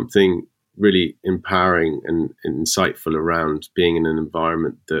also something really empowering and insightful around being in an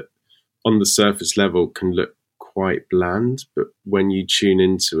environment that on the surface level can look quite bland, but when you tune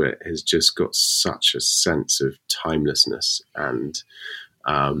into it has just got such a sense of timelessness and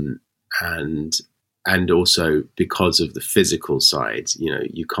also because of the physical side,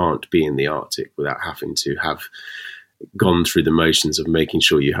 you can't be in the Arctic without having to have gone through the motions of making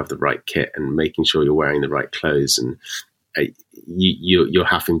sure you have the right kit and making sure you're wearing the right clothes, and you're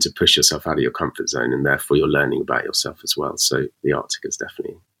having to push yourself out of your comfort zone, and therefore you're learning about yourself as well. So the Arctic is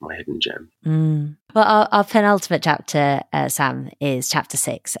definitely my hidden gem. Well, our penultimate chapter, Sam, is chapter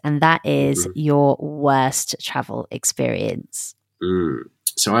 6, and that is your worst travel experience.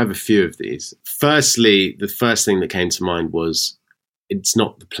 So I have a few of these. Firstly, the first thing that came to mind was it's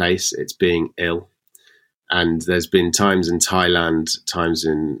not the place, it's being ill. And there's been times in Thailand, times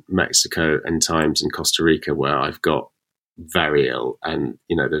in Mexico, and times in Costa Rica where I've got very ill, and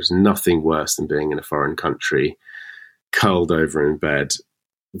there's nothing worse than being in a foreign country, curled over in bed,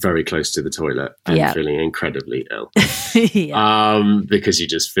 very close to the toilet, and feeling incredibly ill, because you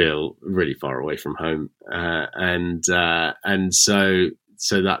just feel really far away from home, and so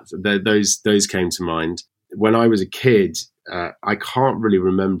those came to mind. When I was a kid, I can't really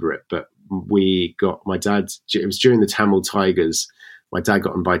remember it, but my dad. It was during the Tamil Tigers. My dad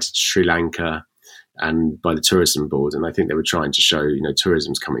got invited to Sri Lanka, and by the tourism board, and I think they were trying to show,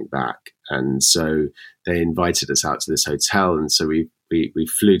 tourism's coming back, and so they invited us out to this hotel, and so we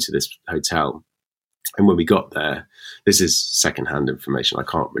flew to this hotel, and when we got there, this is secondhand information, I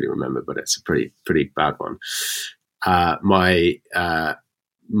can't really remember, but it's a pretty bad one. my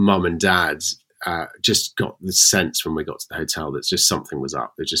mum and dad just got the sense when we got to the hotel that just something was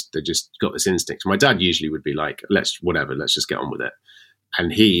up. They just got this instinct. My dad usually would be like, let's just get on with it.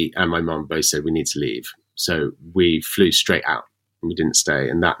 And he and my mum both said, we need to leave. So we flew straight out and we didn't stay.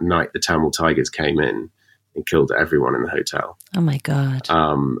 And that night the Tamil Tigers came in and killed everyone in the hotel. Oh my God.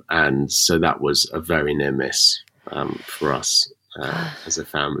 And so that was a very near miss for us as a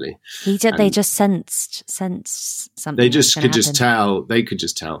family. They just sensed something. They just could just tell. They could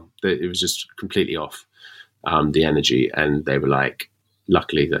just tell that it was just completely off, the energy. And they were like,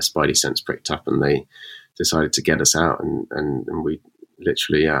 luckily their spidey sense pricked up and they decided to get us out. And we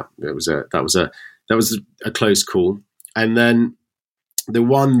literally, that was a close call. And then the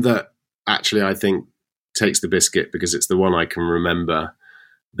one that actually I think takes the biscuit, because it's the one I can remember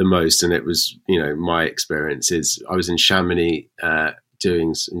the most, and it was, my experience is I was in Chamonix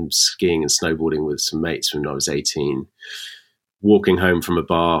doing some skiing and snowboarding with some mates when I was 18, walking home from a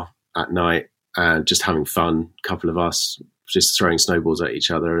bar at night and just having fun, a couple of us just throwing snowballs at each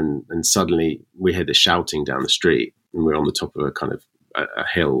other, and suddenly we hear the shouting down the street, and we're on the top of a kind of a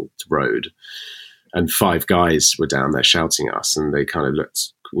hill road, and 5 guys were down there shouting at us, and they kind of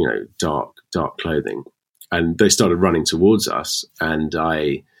looked, dark clothing. And they started running towards us. And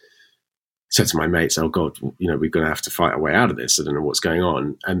I said to my mates, oh God, we're going to have to fight our way out of this. I don't know what's going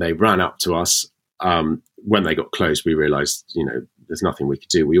on. And they ran up to us. When they got close, we realized, there's nothing we could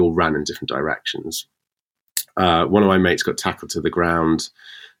do. We all ran in different directions. One of my mates got tackled to the ground.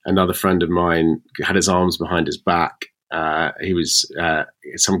 Another friend of mine had his arms behind his back. He was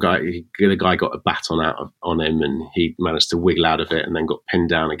the guy got a baton out on him, and he managed to wiggle out of it and then got pinned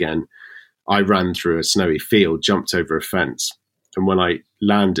down again. I ran through a snowy field, jumped over a fence, and when I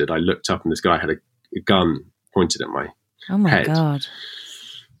landed, I looked up and this guy had a gun pointed at my head. God!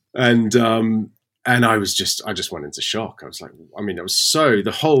 And I just went into shock. I was like, it was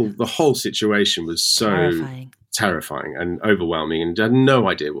the whole situation was so terrifying and overwhelming, and I had no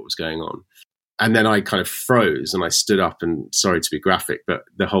idea what was going on. And then I kind of froze and I stood up, and sorry to be graphic, but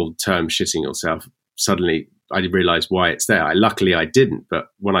the whole term shitting yourself, suddenly I realized why it's there. Luckily I didn't, but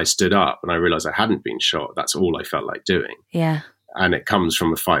when I stood up and I realized I hadn't been shot, that's all I felt like doing. Yeah. And it comes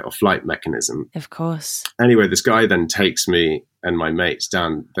from a fight or flight mechanism. Of course. Anyway, this guy then takes me and my mates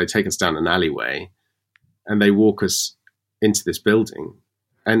down, they take us down an alleyway and they walk us into this building,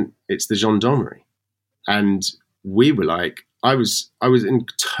 and it's the gendarmerie. And we were like, I was in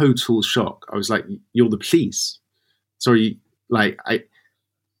total shock. I was like, you're the police. Sorry,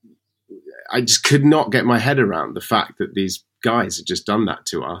 I just could not get my head around the fact that these guys had just done that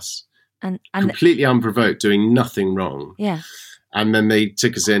to us, and completely unprovoked, doing nothing wrong. Yeah. And then they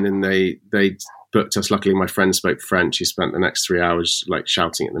took us in and they booked us. Luckily, my friend spoke French. He spent the next 3 hours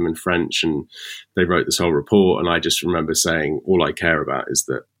shouting at them in French, and they wrote this whole report. And I just remember saying, all I care about is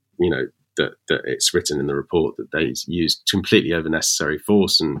that, that it's written in the report that they used completely unnecessary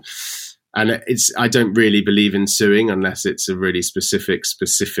force. And I don't really believe in suing unless it's a really specific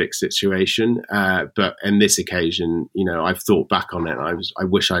situation. But in this occasion, I've thought back on it. I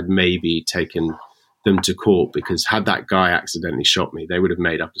wish I'd maybe taken them to court, because had that guy accidentally shot me, they would have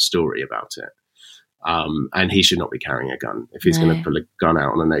made up a story about it. And he should not be carrying a gun if he's going to pull a gun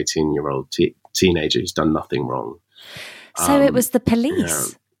out on an 18-year-old teenager who's done nothing wrong. So it was the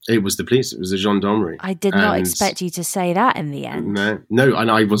police. It was the police. It was the gendarmerie. I did not expect you to say that in the end. No, and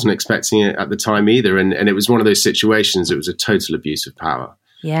I wasn't expecting it at the time either. And it was one of those situations. It was a total abuse of power.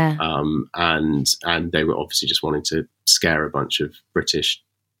 Yeah. And they were obviously just wanting to scare a bunch of British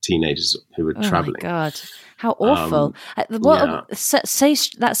teenagers who were traveling. Oh my God, how awful! So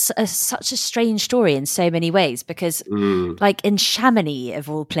that's such a strange story in so many ways, because like in Chamonix of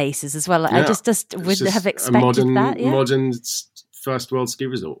all places as well. I just wouldn't have expected that. Yeah. Modern first world ski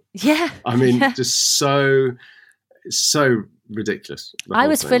resort. Yeah. Just so ridiculous. I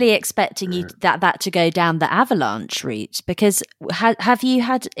was fully expecting you that to go down the avalanche route, because have you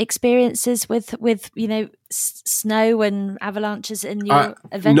had experiences with snow and avalanches in your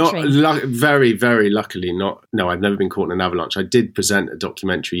adventuring? Very, very luckily not. No, I've never been caught in an avalanche. I did present a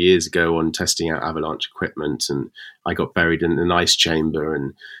documentary years ago on testing out avalanche equipment, and I got buried in an ice chamber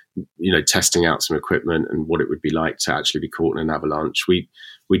and testing out some equipment and what it would be like to actually be caught in an avalanche. We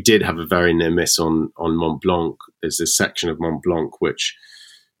did have a very near miss on Mont Blanc. There's this section of Mont Blanc which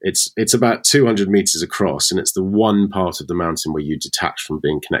it's about 200 meters across, and it's the one part of the mountain where you detach from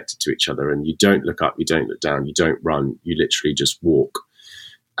being connected to each other, and you don't look up, you don't look down, you don't run, you literally just walk,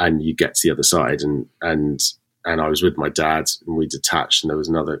 and you get to the other side. And I was with my dad, and we detached, and there was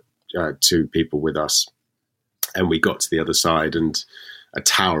another 2 people with us, and we got to the other side, and a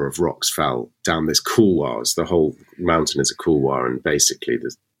tower of rocks fell down this couloir. The whole mountain is a couloir, and basically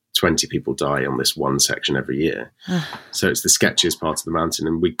there's 20 people die on this one section every year. So it's the sketchiest part of the mountain.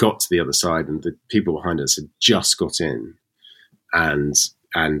 And we got to the other side, and the people behind us had just got in, and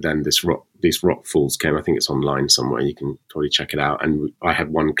then these rock falls came. I think it's online somewhere. You can probably check it out. And I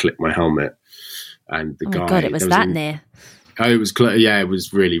had one clip my helmet, and the guy. God, it was that near. Oh, it was close. Yeah, it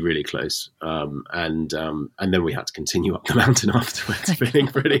was really, really close. And then we had to continue up the mountain afterwards, feeling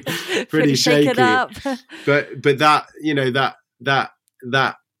pretty shaky. Shaken up. But that, you know, that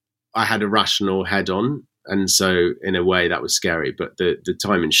I had a rational head on, and so in a way that was scary. But the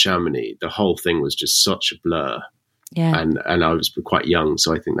time in Chamonix, the whole thing was just such a blur. Yeah. And I was quite young,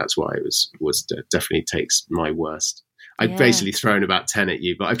 so I think that's why it was definitely takes my worst. I've basically thrown about 10 at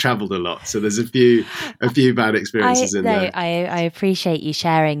you, but I've travelled a lot, so there's a few bad experiences in there. I appreciate you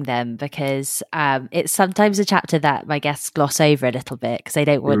sharing them, because it's sometimes a chapter that my guests gloss over a little bit because they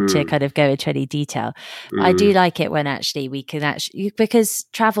don't want to kind of go into any detail. I do like it when actually we can because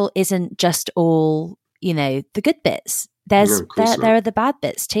travel isn't just all, you know, the good bits. There are the bad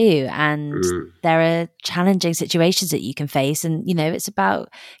bits too, and there are challenging situations that you can face, and you know, it's about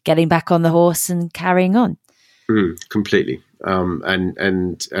getting back on the horse and carrying on. Completely.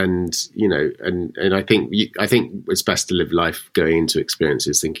 And you know, and I think it's best to live life going into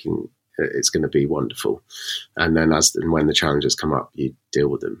experiences thinking it's going to be wonderful, and then when the challenges come up, you deal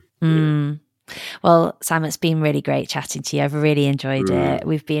with them. Yeah. Well, Sam, it's been really great chatting to you. I've really enjoyed it.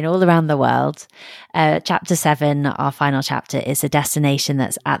 We've been all around the world. Chapter 7, our final chapter, is a destination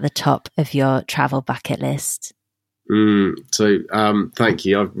that's at the top of your travel bucket list. So thank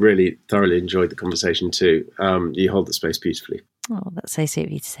you. I've really thoroughly enjoyed the conversation too. You hold the space beautifully. Oh, that's so sweet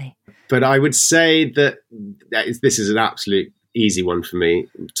of you to say. But I would say that this is an absolute easy one for me.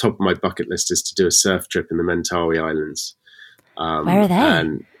 Top of my bucket list is to do a surf trip in the Mentawai Islands. Where are they?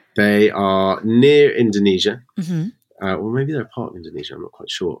 And they are near Indonesia. Or maybe they're a part of Indonesia. I'm not quite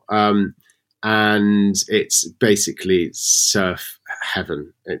sure. And it's basically surf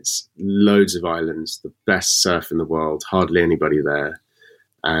heaven. It's loads of islands, the best surf in the world, hardly anybody there.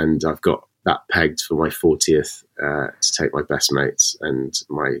 And I've got that pegged for my 40th to take my best mates and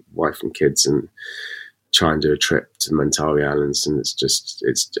my wife and kids and try and do a trip to Mentawai Islands. And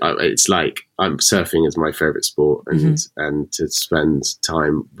it's like surfing is my favorite sport, and to spend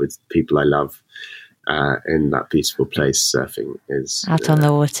time with people I love in that beautiful place surfing is out on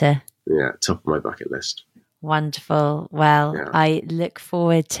the water. Yeah, top of my bucket list. Wonderful. Well, yeah. I look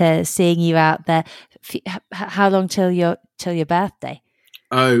forward to seeing you out there. How long till your birthday?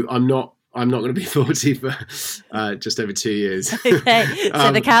 Oh, I'm not going to be 40 for just over 2 years. Okay,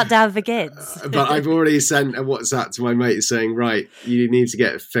 so the countdown begins. But I've already sent a WhatsApp to my mate saying, right, you need to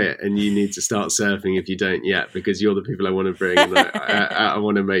get fit and you need to start surfing if you don't yet, because you're the people I want to bring. And I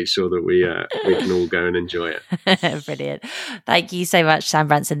want to make sure that we can all go and enjoy it. Brilliant. Thank you so much, Sam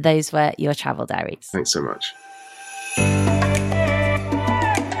Branson. Those were your travel diaries. Thanks so much.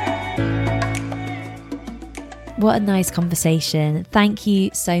 What a nice conversation. Thank you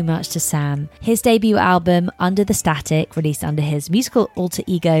so much to Sam. His debut album, Under the Static, released under his musical alter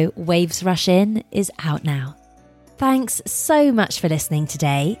ego, Waves Rush In, is out now. Thanks so much for listening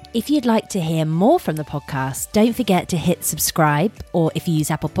today. If you'd like to hear more from the podcast, don't forget to hit subscribe, or if you use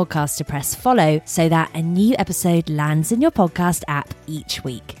Apple Podcasts, to press follow so that a new episode lands in your podcast app each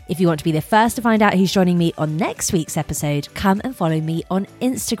week. If you want to be the first to find out who's joining me on next week's episode, come and follow me on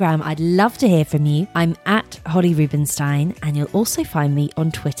Instagram. I'd love to hear from you. I'm at Holly Rubenstein, and you'll also find me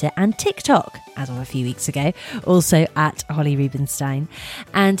on Twitter and TikTok, as of a few weeks ago, also at Holly Rubenstein.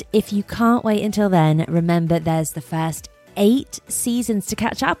 And if you can't wait until then, remember there's the first 8 seasons to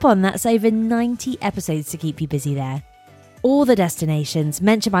catch up on. That's over 90 episodes to keep you busy there. All the destinations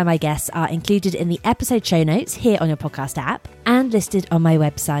mentioned by my guests are included in the episode show notes here on your podcast app and listed on my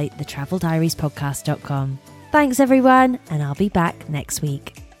website, thetraveldiariespodcast.com. Thanks everyone, and I'll be back next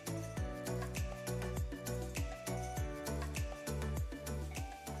week.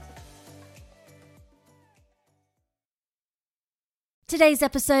 Today's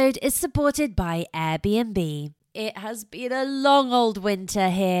episode is supported by Airbnb. It has been a long old winter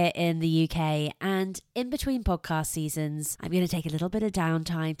here in the UK, and in between podcast seasons, I'm going to take a little bit of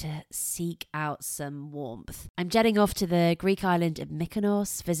downtime to seek out some warmth. I'm jetting off to the Greek island of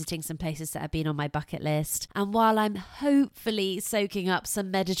Mykonos, visiting some places that have been on my bucket list. And while I'm hopefully soaking up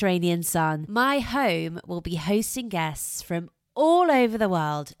some Mediterranean sun, my home will be hosting guests from all over the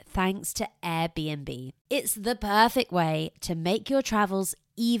world thanks to Airbnb. It's the perfect way to make your travels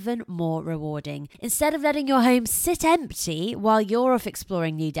even more rewarding. Instead of letting your home sit empty while you're off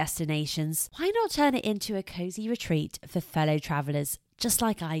exploring new destinations, why not turn it into a cozy retreat for fellow travelers just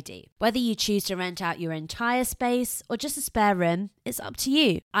like I do. Whether you choose to rent out your entire space or just a spare room, it's up to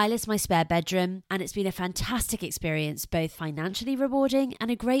you. I list my spare bedroom, and it's been a fantastic experience, both financially rewarding and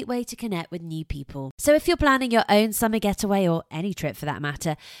a great way to connect with new people. So if you're planning your own summer getaway, or any trip for that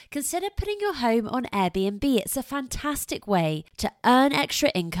matter, consider putting your home on Airbnb. It's a fantastic way to earn extra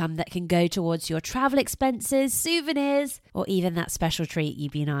income that can go towards your travel expenses, souvenirs, or even that special treat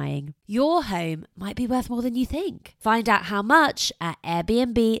you've been eyeing. Your home might be worth more than you think. Find out how much at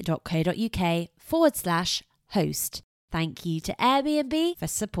airbnb.co.uk/host. Thank you to Airbnb for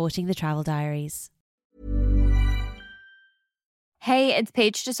supporting the Travel Diaries. Hey, it's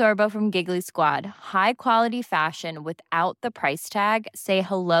Paige DeSorbo from Giggly Squad. High quality fashion without the price tag. Say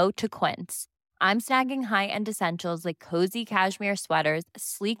hello to Quince. I'm snagging high-end essentials like cozy cashmere sweaters,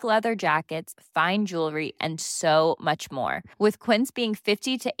 sleek leather jackets, fine jewelry, and so much more. With Quince being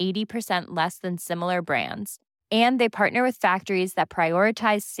 50 to 80% less than similar brands. And they partner with factories that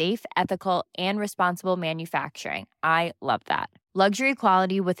prioritize safe, ethical, and responsible manufacturing. I love that. Luxury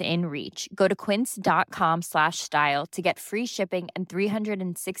quality within reach. Go to quince.com/style to get free shipping and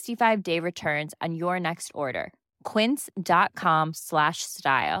 365-day returns on your next order.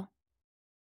 Quince.com/style.